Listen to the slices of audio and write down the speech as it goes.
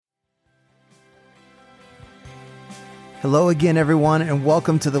Hello again, everyone, and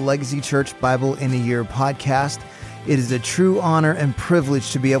welcome to the Legacy Church Bible in a Year podcast. It is a true honor and privilege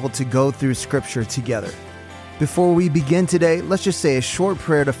to be able to go through Scripture together. Before we begin today, let's just say a short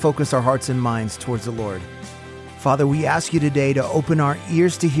prayer to focus our hearts and minds towards the Lord. Father, we ask you today to open our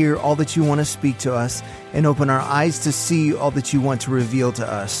ears to hear all that you want to speak to us and open our eyes to see all that you want to reveal to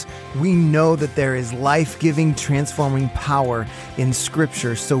us. We know that there is life-giving, transforming power in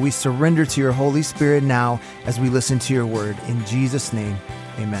Scripture, so we surrender to your Holy Spirit now as we listen to your word. In Jesus' name,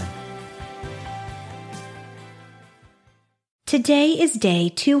 amen. Today is day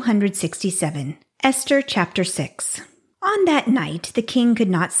 267, Esther chapter 6. On that night the king could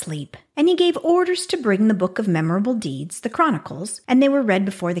not sleep, and he gave orders to bring the book of memorable deeds, the Chronicles, and they were read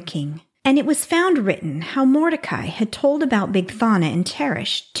before the king. And it was found written how Mordecai had told about Bigthana and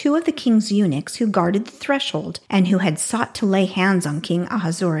Teresh, two of the king's eunuchs who guarded the threshold, and who had sought to lay hands on King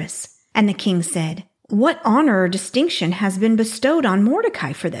Ahasuerus. And the king said, "What honor or distinction has been bestowed on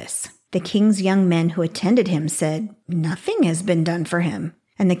Mordecai for this?" The king's young men who attended him said, "Nothing has been done for him."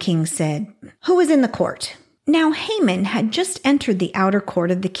 And the king said, "Who is in the court?" Now Haman had just entered the outer court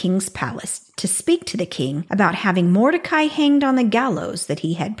of the king's palace to speak to the king about having Mordecai hanged on the gallows that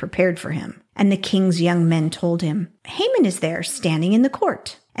he had prepared for him. And the king's young men told him, "Haman is there, standing in the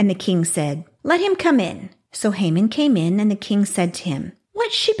court." And the king said, "Let him come in." So Haman came in, and the king said to him,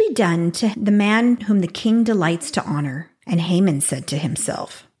 "What should be done to the man whom the king delights to honor?" And Haman said to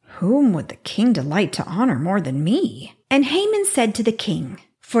himself, "Whom would the king delight to honor more than me?" And Haman said to the king,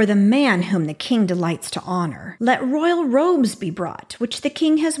 "For the man whom the king delights to honor, let royal robes be brought, which the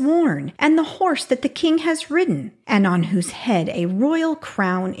king has worn, and the horse that the king has ridden, and on whose head a royal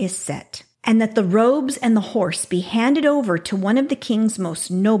crown is set. And that the robes and the horse be handed over to one of the king's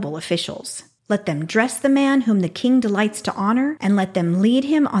most noble officials. Let them dress the man whom the king delights to honor, and let them lead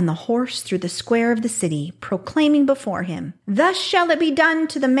him on the horse through the square of the city, proclaiming before him, 'Thus shall it be done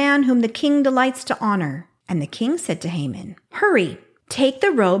to the man whom the king delights to honor.'" And the king said to Haman, "Hurry, take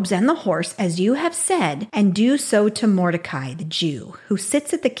the robes and the horse as you have said, and do so to Mordecai the Jew, who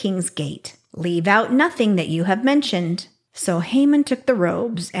sits at the king's gate. Leave out nothing that you have mentioned." So Haman took the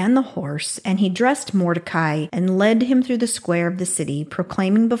robes and the horse, and he dressed Mordecai and led him through the square of the city,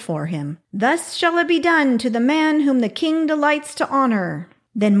 proclaiming before him, "Thus shall it be done to the man whom the king delights to honor."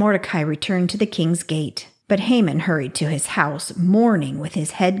 Then Mordecai returned to the king's gate. But Haman hurried to his house, mourning with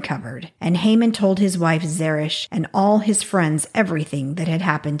his head covered. And Haman told his wife Zeresh and all his friends everything that had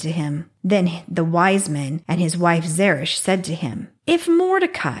happened to him. Then the wise men and his wife Zeresh said to him, "If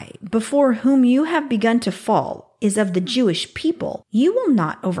Mordecai, before whom you have begun to fall, is of the Jewish people, you will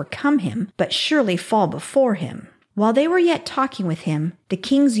not overcome him, but surely fall before him." While they were yet talking with him, the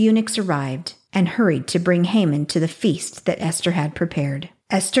king's eunuchs arrived and hurried to bring Haman to the feast that Esther had prepared.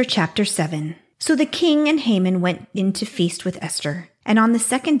 Esther chapter 7. So the king and Haman went in to feast with Esther. And on the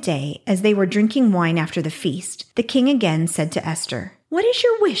second day, as they were drinking wine after the feast, the king again said to Esther, "What is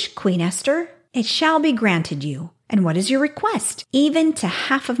your wish, Queen Esther? It shall be granted you. And what is your request? Even to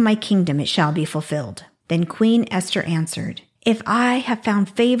half of my kingdom it shall be fulfilled." Then Queen Esther answered, "If I have found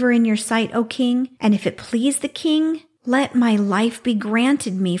favor in your sight, O king, and if it please the king, let my life be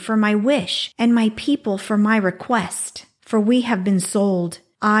granted me for my wish, and my people for my request. For we have been sold,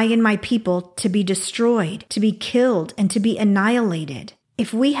 I and my people, to be destroyed, to be killed, and to be annihilated.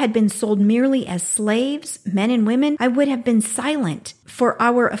 If we had been sold merely as slaves, men and women, I would have been silent, for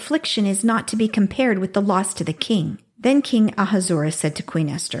our affliction is not to be compared with the loss to the king." Then King Ahasuerus said to Queen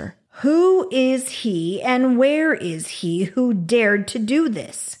Esther, "Who is he, and where is he who dared to do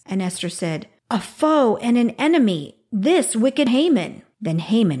this?" And Esther said, "A foe and an enemy, this wicked Haman." Then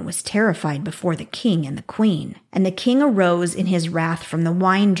Haman was terrified before the king and the queen. And the king arose in his wrath from the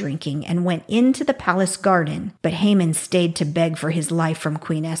wine drinking and went into the palace garden. But Haman stayed to beg for his life from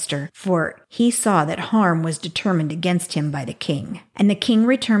Queen Esther, for he saw that harm was determined against him by the king. And the king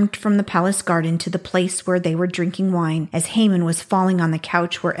returned from the palace garden to the place where they were drinking wine, as Haman was falling on the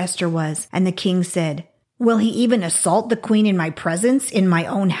couch where Esther was. And the king said, "Will he even assault the queen in my presence, in my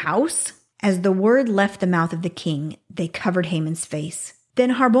own house?" As the word left the mouth of the king, they covered Haman's face.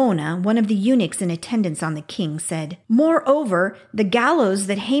 Then Harbona, one of the eunuchs in attendance on the king, said, "Moreover, the gallows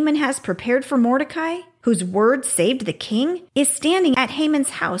that Haman has prepared for Mordecai, whose word saved the king, is standing at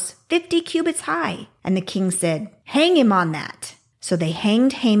Haman's house 50 cubits high." And the king said, "Hang him on that." So they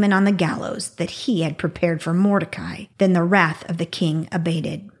hanged Haman on the gallows that he had prepared for Mordecai. Then the wrath of the king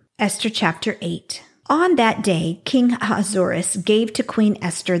abated. Esther chapter 8. On that day, King Ahasuerus gave to Queen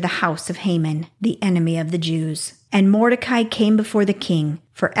Esther the house of Haman, the enemy of the Jews. And Mordecai came before the king,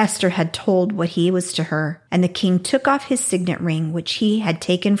 for Esther had told what he was to her. And the king took off his signet ring, which he had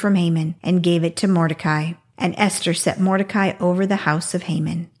taken from Haman, and gave it to Mordecai. And Esther set Mordecai over the house of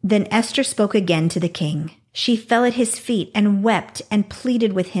Haman. Then Esther spoke again to the king. She fell at his feet and wept and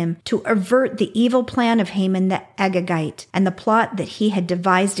pleaded with him to avert the evil plan of Haman the Agagite and the plot that he had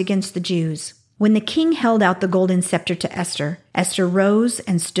devised against the Jews. When the king held out the golden scepter to Esther, Esther rose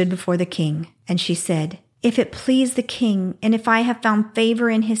and stood before the king. And she said, "If it please the king, and if I have found favor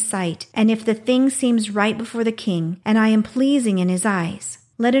in his sight, and if the thing seems right before the king, and I am pleasing in his eyes,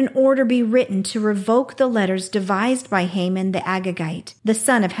 let an order be written to revoke the letters devised by Haman the Agagite, the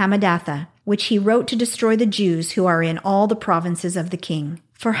son of Hammedatha, which he wrote to destroy the Jews who are in all the provinces of the king.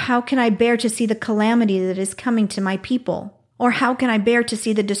 For how can I bear to see the calamity that is coming to my people? Or how can I bear to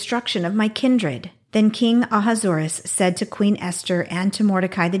see the destruction of my kindred?" Then King Ahasuerus said to Queen Esther and to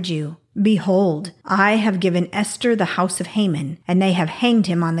Mordecai the Jew, "Behold, I have given Esther the house of Haman, and they have hanged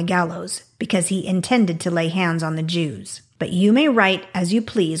him on the gallows, because he intended to lay hands on the Jews. But you may write as you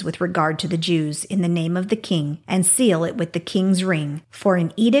please with regard to the Jews in the name of the king, and seal it with the king's ring. For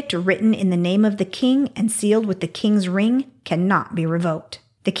an edict written in the name of the king and sealed with the king's ring cannot be revoked."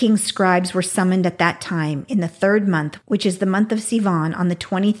 The king's scribes were summoned at that time in the 3rd month, which is the month of Sivan, on the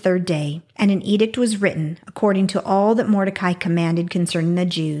 23rd day, and an edict was written, according to all that Mordecai commanded concerning the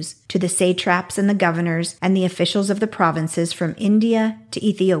Jews, to the satraps and the governors and the officials of the provinces from India to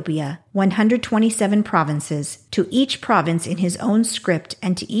Ethiopia, 127 provinces, to each province in his own script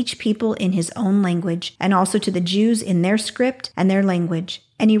and to each people in his own language, and also to the Jews in their script and their language.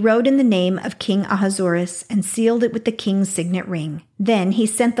 And he wrote in the name of King Ahasuerus and sealed it with the king's signet ring. Then he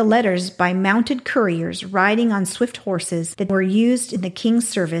sent the letters by mounted couriers riding on swift horses that were used in the king's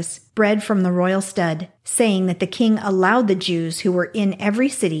service, bred from the royal stud, saying that the king allowed the Jews who were in every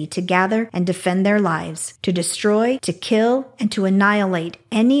city to gather and defend their lives, to destroy, to kill, and to annihilate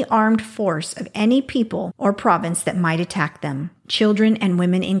any armed force of any people or province that might attack them, children and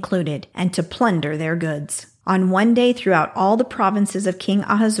women included, and to plunder their goods. On one day throughout all the provinces of King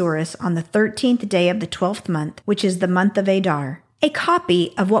Ahasuerus on the 13th day of the 12th month, which is the month of Adar, a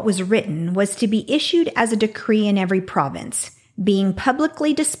copy of what was written was to be issued as a decree in every province, being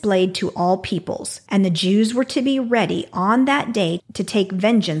publicly displayed to all peoples, and the Jews were to be ready on that day to take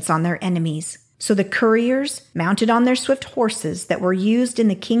vengeance on their enemies. So the couriers, mounted on their swift horses that were used in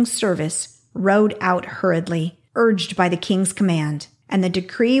the king's service, rode out hurriedly, urged by the king's command, and the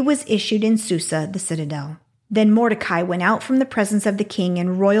decree was issued in Susa, the citadel. Then Mordecai went out from the presence of the king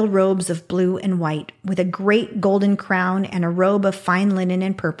in royal robes of blue and white, with a great golden crown and a robe of fine linen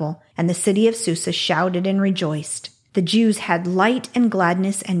and purple, and the city of Susa shouted and rejoiced. The Jews had light and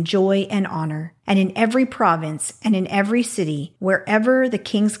gladness and joy and honor, and in every province and in every city, wherever the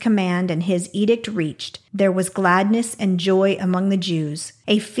king's command and his edict reached, there was gladness and joy among the Jews,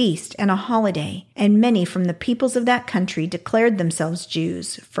 a feast and a holiday, and many from the peoples of that country declared themselves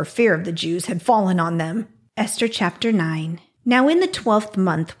Jews, for fear of the Jews had fallen on them. Esther chapter 9. Now in the 12th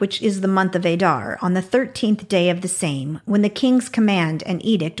month, which is the month of Adar, on the 13th day of the same, when the king's command and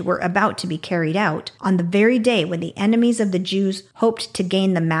edict were about to be carried out, on the very day when the enemies of the Jews hoped to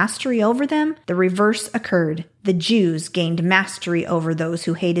gain the mastery over them, the reverse occurred. The Jews gained mastery over those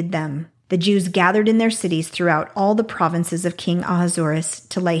who hated them. The Jews gathered in their cities throughout all the provinces of King Ahasuerus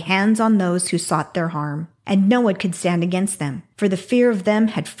to lay hands on those who sought their harm. And no one could stand against them, for the fear of them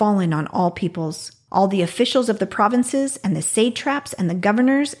had fallen on all peoples. All the officials of the provinces and the satraps and the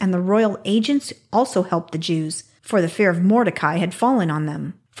governors and the royal agents also helped the Jews, for the fear of Mordecai had fallen on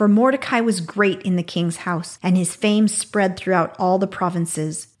them. For Mordecai was great in the king's house, and his fame spread throughout all the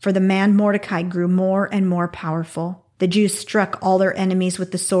provinces. For the man Mordecai grew more and more powerful. The Jews struck all their enemies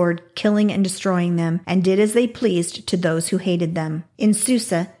with the sword, killing and destroying them, and did as they pleased to those who hated them. In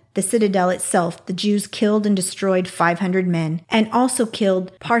Susa, the citadel itself, the Jews killed and destroyed 500 men, and also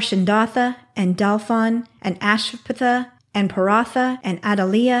killed Parshandatha, and Dalphon, and Ashpatha, and Paratha, and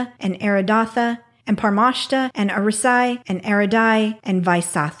Adaliah, and Aridatha, and Parmashta, and Arisai, and Aradai, and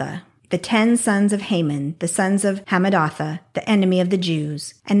Vaisatha, the 10 sons of Haman, the sons of Hammedatha, the enemy of the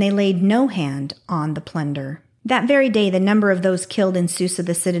Jews, and they laid no hand on the plunder. That very day the number of those killed in Susa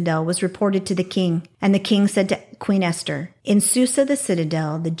the citadel was reported to the king, and the king said to Queen Esther, "In Susa the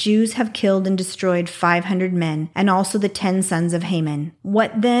citadel the Jews have killed and destroyed 500 men, and also the 10 sons of Haman.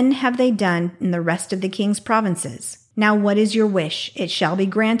 What then have they done in the rest of the king's provinces? Now what is your wish? It shall be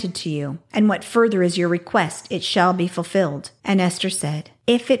granted to you. And what further is your request? It shall be fulfilled." And Esther said,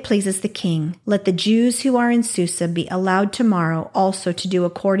 "If it pleases the king, let the Jews who are in Susa be allowed tomorrow also to do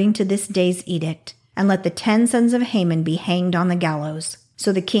according to this day's edict. And let the 10 sons of Haman be hanged on the gallows."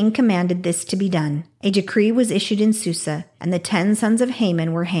 So the king commanded this to be done. A decree was issued in Susa, and the 10 sons of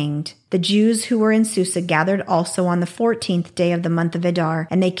Haman were hanged. The Jews who were in Susa gathered also on the 14th day of the month of Adar,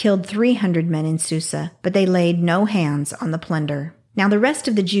 and they killed 300 men in Susa, but they laid no hands on the plunder. Now the rest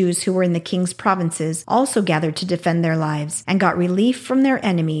of the Jews who were in the king's provinces also gathered to defend their lives, and got relief from their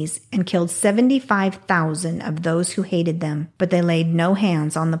enemies, and killed 75,000 of those who hated them, but they laid no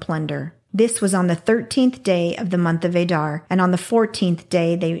hands on the plunder. This was on the 13th day of the month of Adar, and on the 14th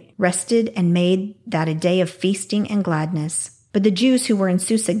day they rested and made that a day of feasting and gladness. But the Jews who were in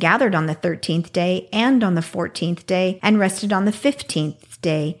Susa gathered on the 13th day and on the 14th day, and rested on the 15th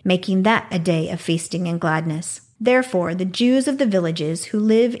day, making that a day of feasting and gladness. Therefore, the Jews of the villages who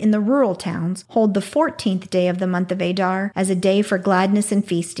live in the rural towns hold the 14th day of the month of Adar as a day for gladness and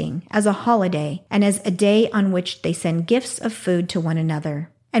feasting, as a holiday, and as a day on which they send gifts of food to one another.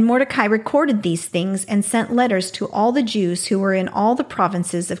 And Mordecai recorded these things and sent letters to all the Jews who were in all the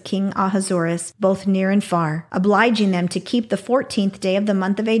provinces of King Ahasuerus, both near and far, obliging them to keep the 14th day of the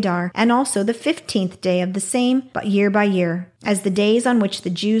month of Adar, and also the 15th day of the same, but year by year, as the days on which the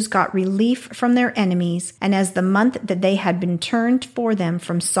Jews got relief from their enemies, and as the month that they had been turned for them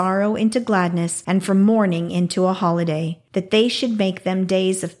from sorrow into gladness, and from mourning into a holiday, that they should make them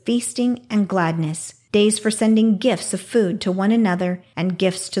days of feasting and gladness, days for sending gifts of food to one another and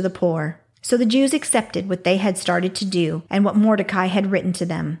gifts to the poor. So the Jews accepted what they had started to do and what Mordecai had written to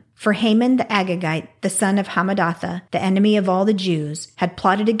them. For Haman the Agagite, the son of Hammedatha, the enemy of all the Jews, had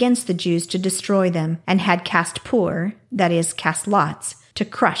plotted against the Jews to destroy them, and had cast pur, that is, cast lots, to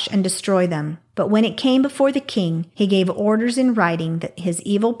crush and destroy them. But when it came before the king, he gave orders in writing that his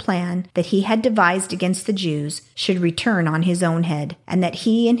evil plan that he had devised against the Jews should return on his own head, and that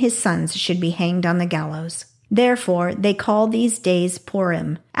he and his sons should be hanged on the gallows. Therefore they call these days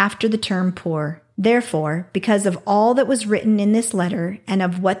Purim, after the term Pur. Therefore, because of all that was written in this letter, and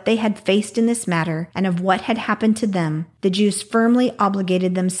of what they had faced in this matter, and of what had happened to them, the Jews firmly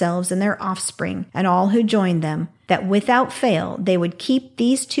obligated themselves and their offspring, and all who joined them, that without fail they would keep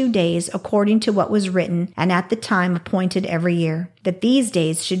these 2 days according to what was written, and at the time appointed every year, that these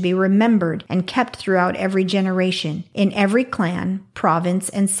days should be remembered and kept throughout every generation, in every clan, province,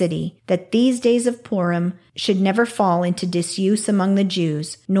 and city, that these days of Purim should never fall into disuse among the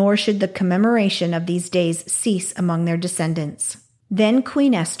Jews, nor should the commemoration of these days cease among their descendants. Then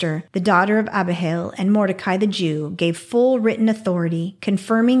Queen Esther, the daughter of Abihail, and Mordecai the Jew gave full written authority,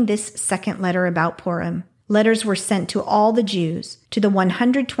 confirming this second letter about Purim. Letters were sent to all the Jews, to the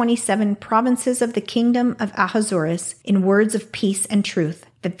 127 provinces of the kingdom of Ahasuerus, in words of peace and truth,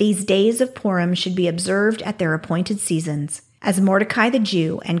 that these days of Purim should be observed at their appointed seasons, as Mordecai the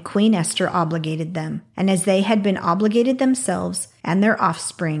Jew and Queen Esther obligated them, and as they had been obligated themselves and their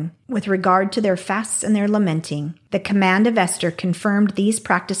offspring, with regard to their fasts and their lamenting. The command of Esther confirmed these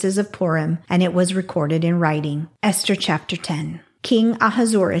practices of Purim, and it was recorded in writing. Esther chapter 10. King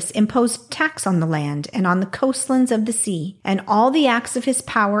Ahasuerus imposed tax on the land and on the coastlands of the sea, and all the acts of his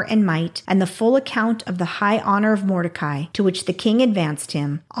power and might, and the full account of the high honor of Mordecai, to which the king advanced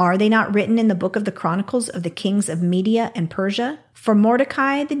him, are they not written in the book of the Chronicles of the kings of Media and Persia? For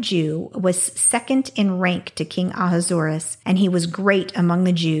Mordecai the Jew was second in rank to King Ahasuerus, and he was great among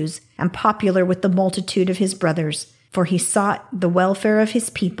the Jews, and popular with the multitude of his brothers, for he sought the welfare of his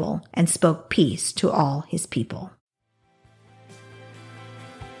people, and spoke peace to all his people.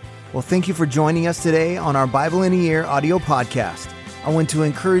 Well, thank you for joining us today on our Bible in a Year audio podcast. I want to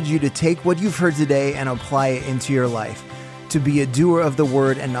encourage you to take what you've heard today and apply it into your life, to be a doer of the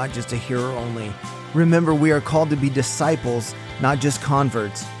word and not just a hearer only. Remember, we are called to be disciples, not just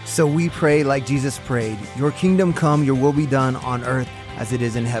converts. So we pray like Jesus prayed, your kingdom come, your will be done on earth as it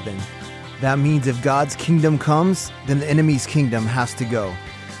is in heaven. That means if God's kingdom comes, then the enemy's kingdom has to go.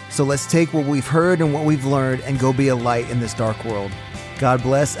 So let's take what we've heard and what we've learned and go be a light in this dark world. God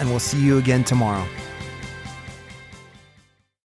bless, and we'll see you again tomorrow.